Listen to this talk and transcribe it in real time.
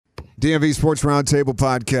DMV Sports Roundtable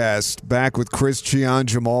podcast, back with Chris Cichon,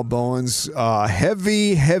 Jamal Bowens.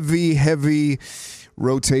 Heavy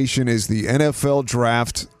rotation is the NFL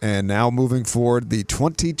draft, and now moving forward, the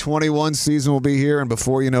 2021 season will be here, and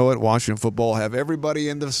before you know it, Washington football have everybody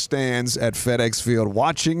in the stands at FedEx Field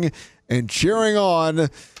watching and cheering on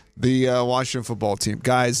the Washington football team.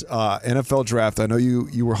 Guys, NFL draft, I know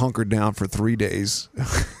you were hunkered down for 3 days.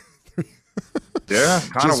 Yeah,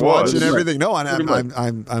 kind of just watching everything. No,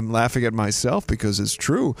 I'm laughing at myself because it's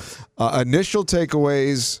true. Initial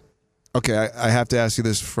takeaways. Okay, I have to ask you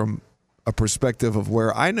this from a perspective of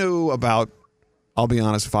where I knew about, I'll be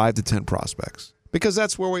honest, 5 to 10 prospects, because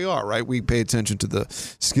that's where we are, right? We pay attention to the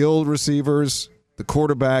skilled receivers, the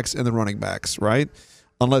quarterbacks, and the running backs, right?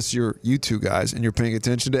 Unless you're you two guys and you're paying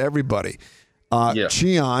attention to everybody.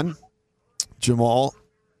 Cichon, Jamal,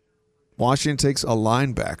 Washington takes a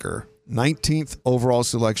linebacker. 19th overall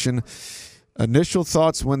selection. Initial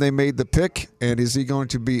thoughts when they made the pick, and is he going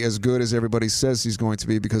to be as good as everybody says he's going to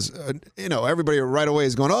be? Because, everybody right away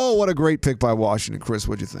is going, oh, what a great pick by Washington. Chris,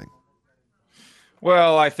 what'd you think?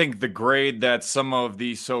 Well, I think the grade that some of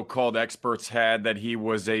the so-called experts had, that he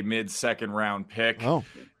was a mid-second round pick,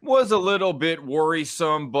 was a little bit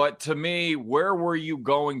worrisome. But to me, where were you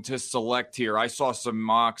going to select here? I saw some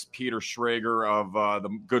mocks, Peter Schrager of the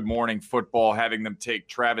Good Morning Football, having them take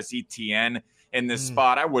Travis Etienne in this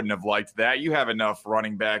spot. I wouldn't have liked that. You have enough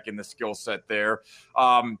running back in the skill set there.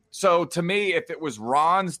 So to me, if it was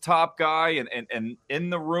Ron's top guy and in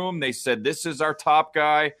the room, they said, this is our top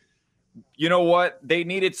guy, you know what? They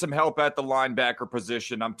needed some help at the linebacker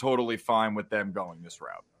position. I'm totally fine with them going this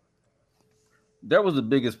route. That was the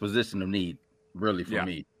biggest position of need, really, for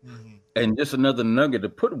me. Mm-hmm. And just another nugget to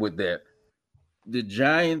put with that, the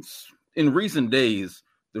Giants, in recent days,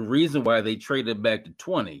 the reason why they traded back to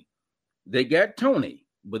 20, they got Tony,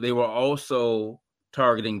 but they were also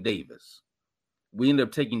targeting Davis. We ended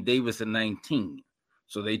up taking Davis at 19.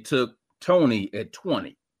 So they took Tony at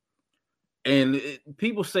 20. And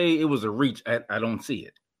people say it was a reach. I don't see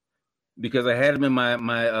it, because I had him in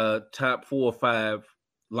my top 4 or 5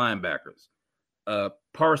 linebackers.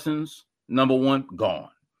 Parsons, number 1, gone.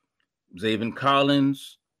 Zaven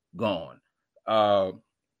Collins, gone. JOK,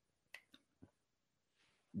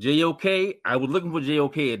 I was looking for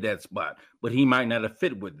JOK at that spot, but he might not have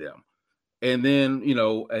fit with them. And then,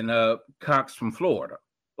 Cox from Florida,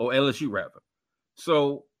 or LSU rather.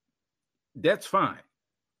 So that's fine.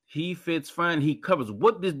 He fits fine. He covers.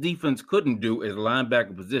 What this defense couldn't do is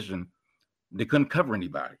linebacker position. They couldn't cover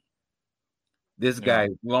anybody. This guy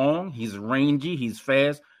is long. He's rangy. He's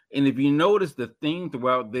fast. And if you notice the theme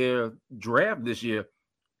throughout their draft this year,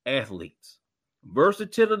 athletes,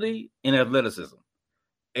 versatility, and athleticism.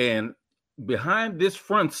 And behind this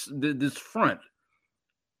front,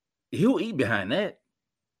 he'll eat behind that.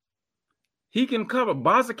 He can cover.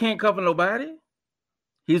 Bosa can't cover nobody.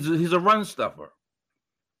 He's a run stuffer.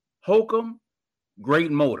 Holcomb,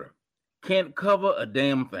 great motor, can't cover a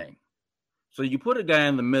damn thing. So you put a guy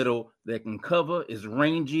in the middle that can cover, is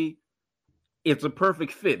rangy. It's a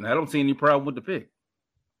perfect fit, and I don't see any problem with the pick.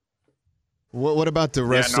 What about the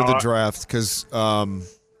rest of the draft? Because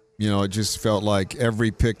it just felt like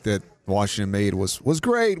every pick that Washington made was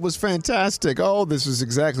great, was fantastic. Oh, this is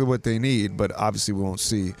exactly what they need. But obviously, we won't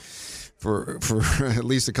see for at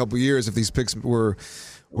least a couple years if these picks were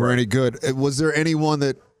any good. Was there anyone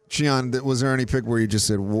that? Cichon, was there any pick where you just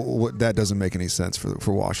said, that doesn't make any sense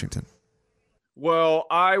for Washington? Well,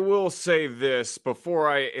 I will say this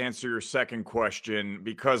before I answer your second question,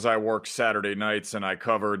 because I work Saturday nights and I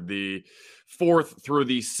covered the 4th through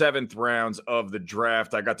the 7th rounds of the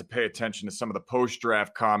draft. I got to pay attention to some of the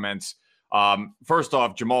post-draft comments. First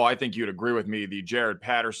off, Jamal, I think you'd agree with me, the Jared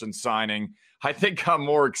Patterson signing. I think I'm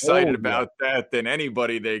more excited about that than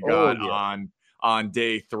anybody they got on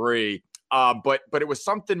day 3. But it was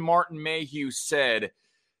something Martin Mayhew said.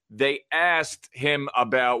 They asked him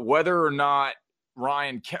about whether or not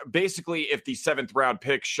basically if the 7th round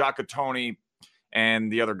pick, Shaka Toney, and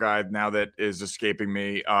the other guy now that is escaping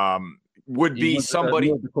me, would be somebody.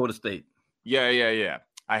 North Dakota State. Yeah.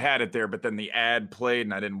 I had it there, but then the ad played,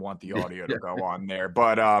 and I didn't want the audio to go on there.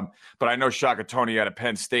 But I know Shaka Toney out of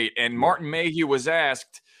Penn State, and Martin Mayhew was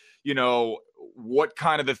asked, what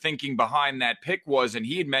kind of the thinking behind that pick was, and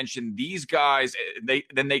he had mentioned these guys. They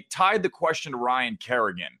tied the question to Ryan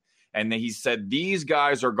Kerrigan, and he said these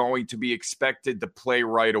guys are going to be expected to play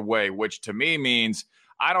right away, which to me means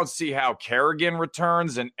I don't see how Kerrigan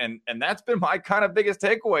returns, and that's been my kind of biggest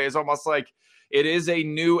takeaway. Is almost like it is a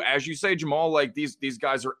new, as you say, Jamal, like these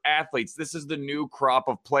guys are athletes. This is the new crop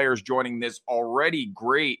of players joining this already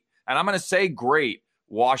great, and I'm going to say great,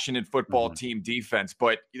 Washington football team defense.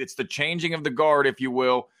 But it's the changing of the guard, if you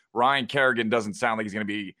will. Ryan Kerrigan doesn't sound like he's going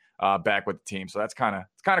to be back with the team. So it's kind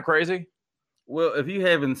of crazy. Well, if you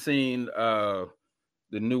haven't seen the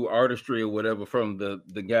new artistry or whatever from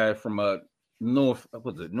the guy from North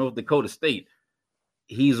Dakota State,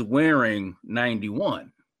 he's wearing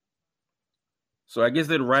 91. So I guess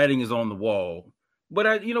that writing is on the wall.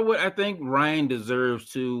 But you know what? I think Ryan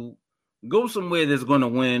deserves to go somewhere that's going to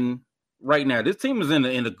win right now. This team is in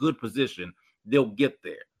a good position. They'll get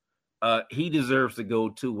there. He deserves to go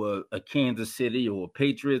to a Kansas City or a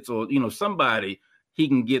Patriots or, somebody he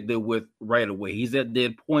can get there with right away. He's at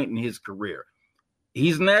that point in his career.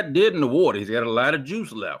 He's not dead in the water. He's got a lot of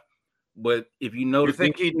juice left. But if you notice, you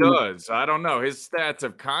think he does? I don't know. His stats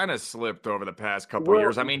have kind of slipped over the past couple of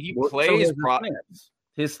years. I mean, he plays.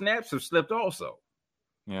 His snaps have slipped also.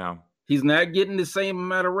 Yeah, he's not getting the same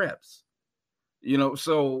amount of reps.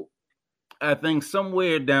 So I think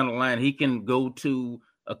somewhere down the line he can go to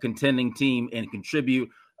a contending team and contribute,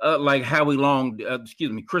 like Chris Long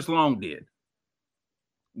did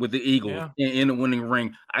with the Eagles in the winning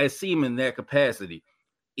ring. I see him in that capacity.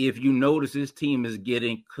 If you notice, his team is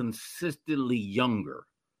getting consistently younger.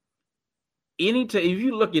 If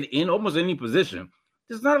you look at almost any position,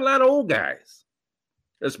 there's not a lot of old guys,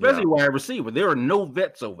 especially wide receiver. There are no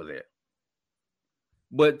vets over there.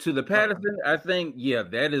 But to the Patterson, I think,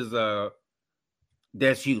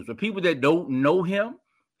 that's huge. For people that don't know him,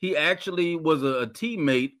 he actually was a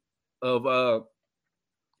teammate of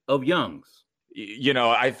Young's.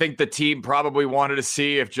 I think the team probably wanted to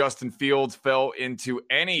see if Justin Fields fell into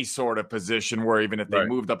any sort of position where even if they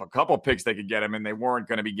moved up a couple picks, they could get him, and they weren't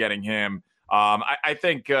going to be getting him. I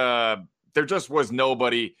think there just was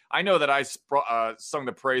nobody. I know that I sung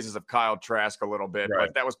the praises of Kyle Trask a little bit,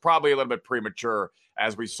 but that was probably a little bit premature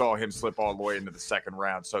as we saw him slip all the way into the second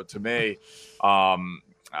round. So to me, I'm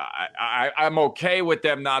okay with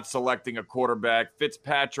them not selecting a quarterback.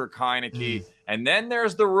 Fitzpatrick, Heineke. And then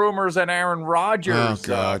there's the rumors that Aaron Rodgers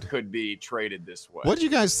could be traded this way. What did you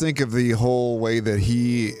guys think of the whole way that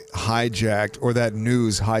he hijacked, or that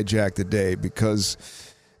news hijacked the day? Because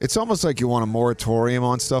it's almost like you want a moratorium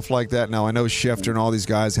on stuff like that. Now, I know Schefter and all these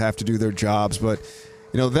guys have to do their jobs, but,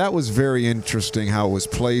 that was very interesting how it was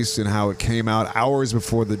placed and how it came out hours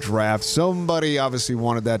before the draft. Somebody obviously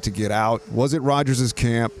wanted that to get out. Was it Rodgers'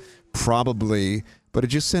 camp? Probably. But it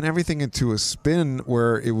just sent everything into a spin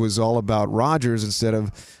where it was all about Rodgers instead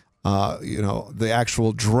of, the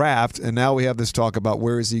actual draft. And now we have this talk about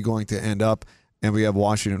where is he going to end up, and we have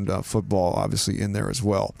Washington football obviously in there as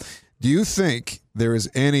well. Do you think there is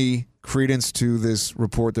any credence to this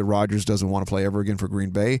report that Rodgers doesn't want to play ever again for Green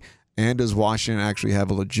Bay? And does Washington actually have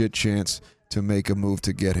a legit chance to make a move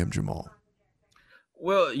to get him, Jamal?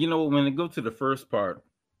 Well, when it goes to the first part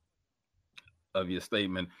of your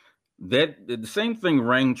statement, that the same thing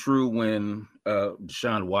rang true when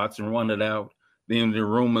Deshaun Watson wanted out. Then the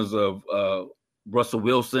rumors of Russell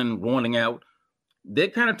Wilson wanting out,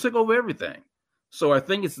 that kind of took over everything. So I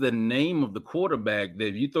think it's the name of the quarterback that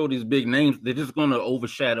if you throw these big names, they're just going to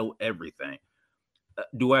overshadow everything.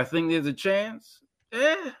 Do I think there's a chance?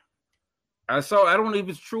 I don't know if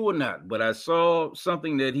it's true or not, but I saw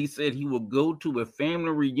something that he said he will go to a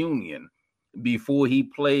family reunion before he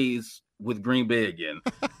plays with Green Bay again.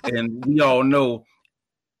 And we all know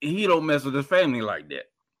he don't mess with his family like that.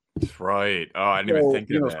 Right. Oh, I didn't even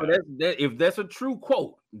think of that. So if that's a true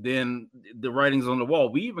quote, then the writing's on the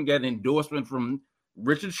wall. We even got an endorsement from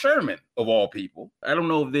Richard Sherman, of all people. I don't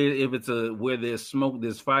know if it's where there's smoke,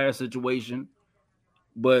 there's fire situation,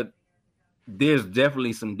 but there's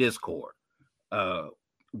definitely some discord.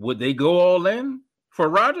 Would they go all in for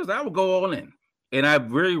Rodgers? I would go all in, and I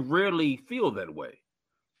very rarely feel that way.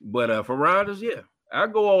 But for Rodgers, I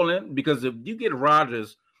go all in, because if you get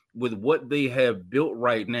Rodgers with what they have built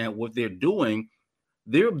right now, what they're doing,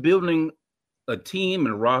 they're building a team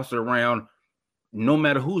and roster around no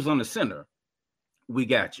matter who's on the center. We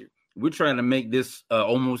got you. We're trying to make this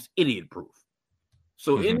almost idiot proof.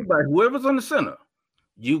 So anybody, whoever's on the center,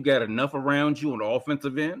 you got enough around you on the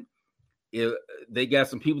offensive end. They got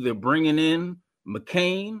some people they're bringing in,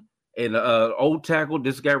 McCain and old tackle.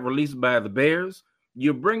 This got released by the Bears.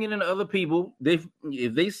 You're bringing in other people. If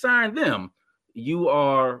they sign them, you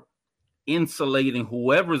are insulating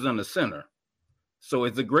whoever's in the center. So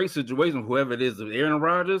it's a great situation, whoever it is. If Aaron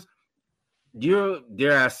Rodgers,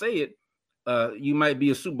 dare I say it, you might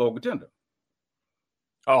be a Super Bowl contender.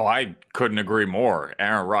 Oh, I couldn't agree more.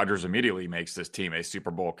 Aaron Rodgers immediately makes this team a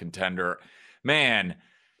Super Bowl contender. Man,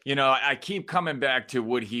 I keep coming back to,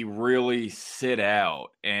 would he really sit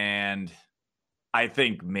out? And I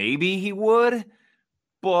think maybe he would,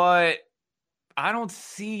 but I don't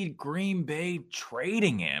see Green Bay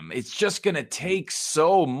trading him. It's just going to take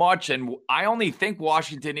so much. And I only think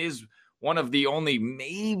Washington is one of the only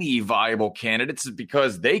maybe viable candidates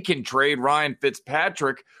because they can trade Ryan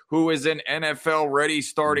Fitzpatrick, who is an NFL-ready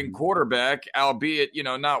starting quarterback, albeit,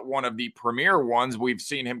 not one of the premier ones. We've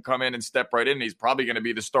seen him come in and step right in. He's probably going to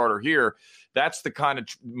be the starter here. That's the kind of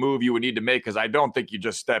move you would need to make because I don't think you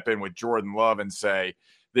just step in with Jordan Love and say,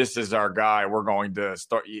 this is our guy. We're going to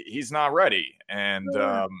start. He's not ready. And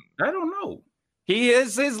I don't know. He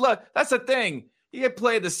is his luck. That's the thing. He had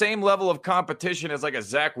played the same level of competition as like a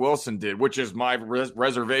Zach Wilson did, which is my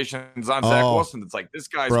reservations on Zach Wilson. It's like this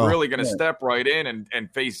guy's really going to step right in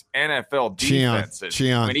and face NFL defenses.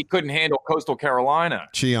 Cichon. I mean, he couldn't handle Coastal Carolina.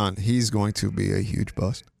 Cichon, he's going to be a huge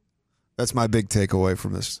bust. That's my big takeaway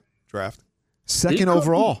from this draft. Second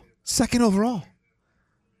overall.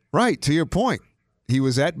 Right, to your point. He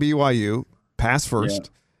was at BYU, pass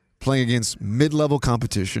first, playing against mid-level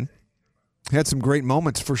competition. He had some great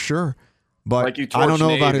moments for sure. But like I don't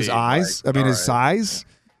know about his eyes. Like, his size.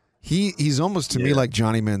 He's almost to me like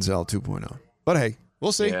Johnny Manziel 2.0. But hey,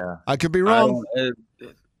 we'll see. Yeah. I could be wrong.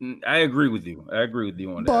 I agree with you.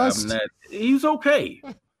 on Bust. that. He's okay.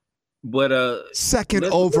 But second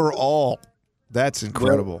overall. That's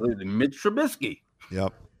incredible. Mitch Trubisky.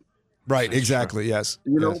 Yep. Right, exactly. Yes.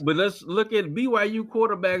 But let's look at BYU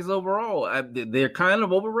quarterbacks overall. They're kind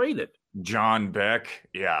of overrated. John Beck,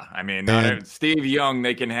 yeah. I mean, Steve Young,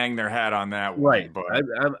 they can hang their hat on that one. Right. But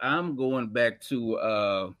I'm going back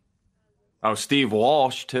to Steve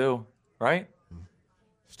Walsh too, right?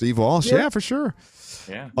 Steve Walsh, yeah, for sure.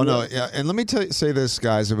 Yeah. Oh no, yeah. And let me say this,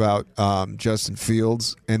 guys, about Justin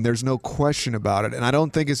Fields, and there's no question about it. And I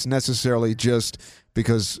don't think it's necessarily just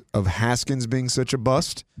because of Haskins being such a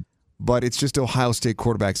bust, but it's just Ohio State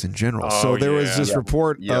quarterbacks in general. So there was this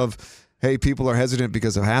report of, hey, people are hesitant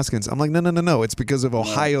because of Haskins. I'm like, no. It's because of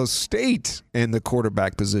Ohio State and the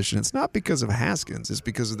quarterback position. It's not because of Haskins. It's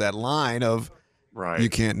because of that line of you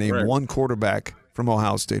can't name one quarterback from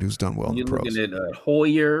Ohio State who's done well in the pros. You're looking at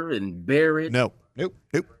Hoyer and Barrett. Nope.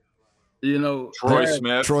 Troy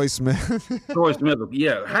Smith.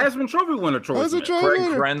 Yeah, Heisman Trophy winner Troy Smith. Craig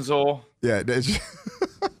Krenzel. Yeah.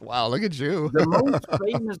 Wow, look at you. The most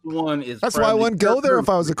famous one is That's why I wouldn't go there if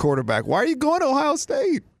I was a quarterback. Why are you going to Ohio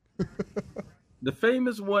State? The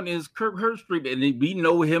famous one is Kirk Herbstreit, and we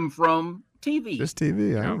know him from TV. Just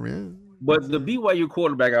TV, I don't. But the BYU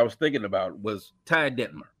quarterback I was thinking about was Ty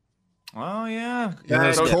Detmer. Oh, yeah.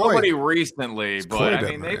 So nobody recently, but I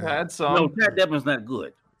mean, they've had some. No, Ty Detmer's not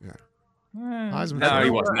good. Yeah. No, he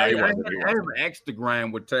wasn't. I have an axe to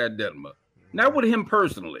grind with Ty Detmer. Not with him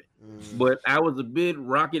personally, but I was a big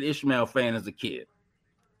Rocket Ishmael fan as a kid.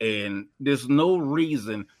 And there's no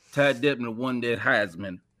reason Ty Detmer won that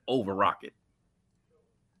Heisman over Rocket.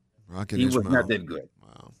 He was not that good.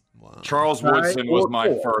 Wow. Charles Woodson was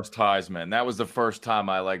my first Heisman. That was the first time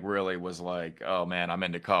I really was like, oh man, I'm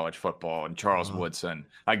into college football. And Charles Woodson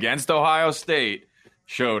against Ohio State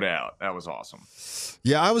showed out. That was awesome.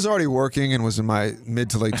 Yeah, I was already working and was in my mid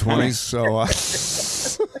to late 20s. So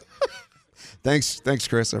thanks,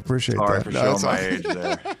 Chris. I appreciate that. For showing my age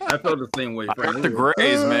there. I felt the same way. I got the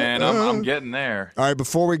grades, man. I'm getting there. All right,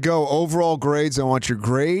 before we go, overall grades. I want your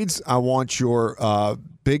grades. I want your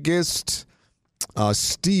biggest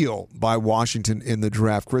steal by Washington in the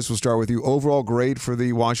draft. Chris, we'll start with you. Overall grade for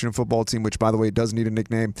the Washington football team, which, by the way, does need a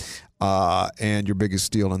nickname, and your biggest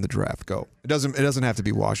steal in the draft. Go. It doesn't have to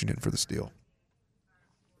be Washington for the steal.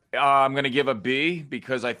 I'm going to give a B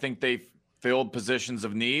because I think they filled positions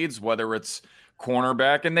of needs, whether it's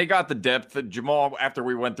cornerback, and they got the depth. Jamal, after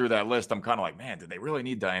we went through that list, I'm kind of like, man, did they really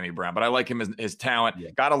need Diami Brown? But I like him as his talent. Yeah.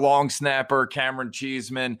 Got a long snapper, Cameron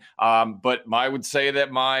Cheeseman. But I would say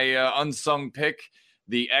that my unsung pick,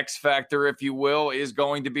 the X factor, if you will, is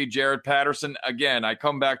going to be Jared Patterson. Again, I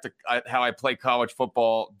come back to how I play college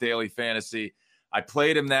football, daily fantasy. I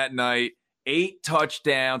played him that night, 8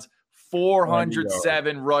 touchdowns,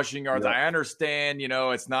 407 rushing yards. Yeah. I understand,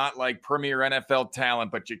 it's not like premier NFL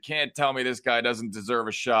talent, but you can't tell me this guy doesn't deserve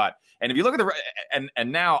a shot. And if you look at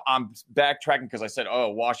and now I'm backtracking because I said,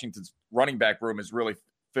 Washington's running back room is really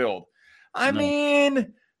filled. I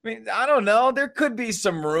mean, I don't know. There could be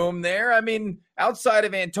some room there. I mean, outside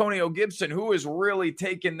of Antonio Gibson, who has really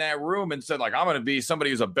taken that room and said, I'm going to be somebody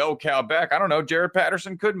who's a bell cow back. I don't know. Jared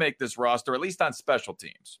Patterson could make this roster, at least on special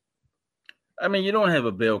teams. I mean, you don't have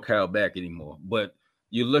a bell cow back anymore, but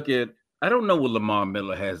you look at, I don't know what Lamar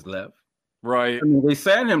Miller has left. Right. I mean, they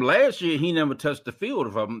signed him last year. He never touched the field,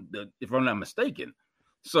 if I'm not mistaken.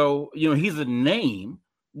 So, he's a name,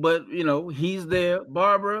 but, he's there.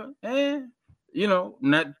 Barbara,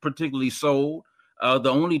 not particularly sold. The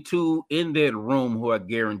only two in that room who are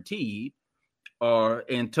guaranteed are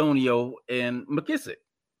Antonio and McKissick.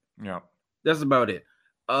 Yeah. That's about it.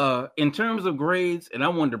 In terms of grades, and I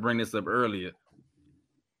wanted to bring this up earlier,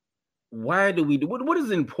 why do we do what is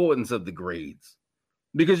the importance of the grades?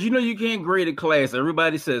 Because you can't grade a class.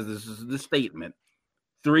 Everybody says this is the statement.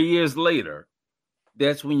 3 years later,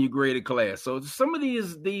 that's when you grade a class. So some of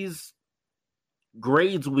these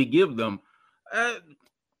grades we give them,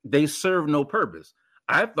 they serve no purpose.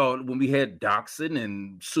 I thought when we had Doxson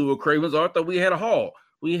and Sewell Cravens, I thought we had a Hall.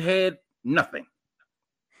 We had nothing.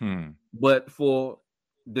 But for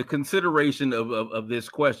the consideration of this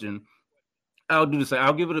question, I'll do the same.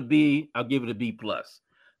 I'll give it a B. I'll give it a B plus.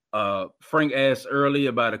 Frank asked earlier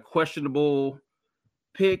about a questionable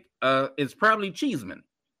pick. It's probably Cheeseman.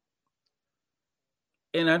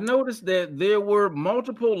 And I noticed that there were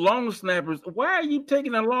multiple long snappers. Why are you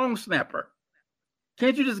taking a long snapper?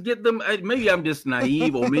 Can't you just get them? Maybe I'm just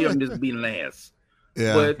naive, or maybe I'm just being an ass.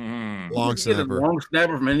 Yeah, but long snapper. Get a long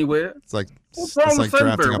snapper from anywhere. It's like drafting a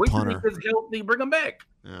punter. Wait till he gets healthy, bring him back.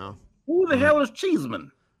 Yeah. Who the hell is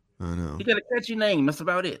Cheeseman? I know. He got a catchy name. That's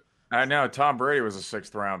about it. I know. Tom Brady was a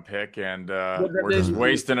 6th round pick, and we're just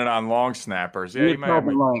wasting it on long snappers. Yeah, you might have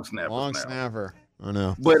long snappers. Long snapper. I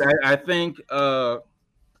know. But I think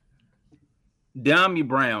De'Ami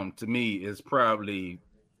Brown to me is probably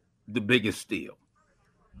the biggest steal.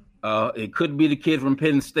 It could be the kid from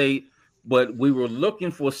Penn State, but we were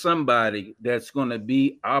looking for somebody that's going to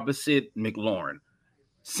be opposite McLaurin.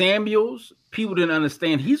 Samuels, people didn't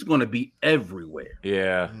understand he's going to be everywhere.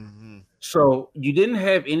 Yeah. So you didn't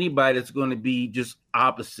have anybody that's going to be just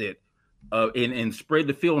opposite and spread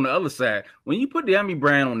the field on the other side. When you put De'Ami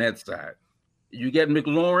Brown on that side, you get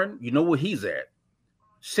McLaurin, you know where he's at.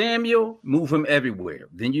 Samuel, move him everywhere.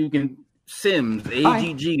 Then you can Sims,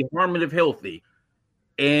 AGG, Harmon if healthy.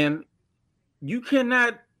 And you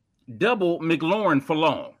cannot double McLaurin for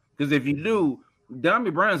long. Because if you do,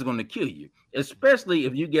 De'Ami Brown's going to kill you. Especially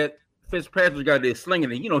if you get Fitzpatrick out there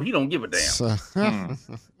slinging it. He don't give a damn.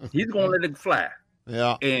 He's going to let it fly.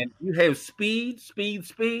 Yeah. And you have speed.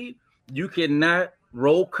 You cannot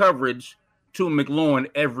roll coverage to McLaurin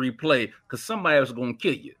every play because somebody else is going to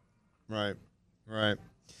kill you. Right.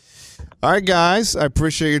 All right, guys, I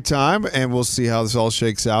appreciate your time, and we'll see how this all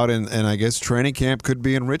shakes out. And I guess training camp could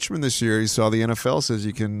be in Richmond this year. You saw the NFL says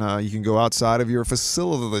you can go outside of your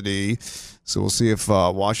facility. So we'll see if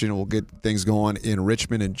Washington will get things going in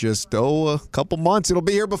Richmond in just, a couple months. It'll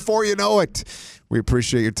be here before you know it. We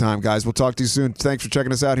appreciate your time, guys. We'll talk to you soon. Thanks for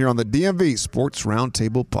checking us out here on the DMV Sports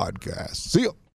Roundtable podcast. See you.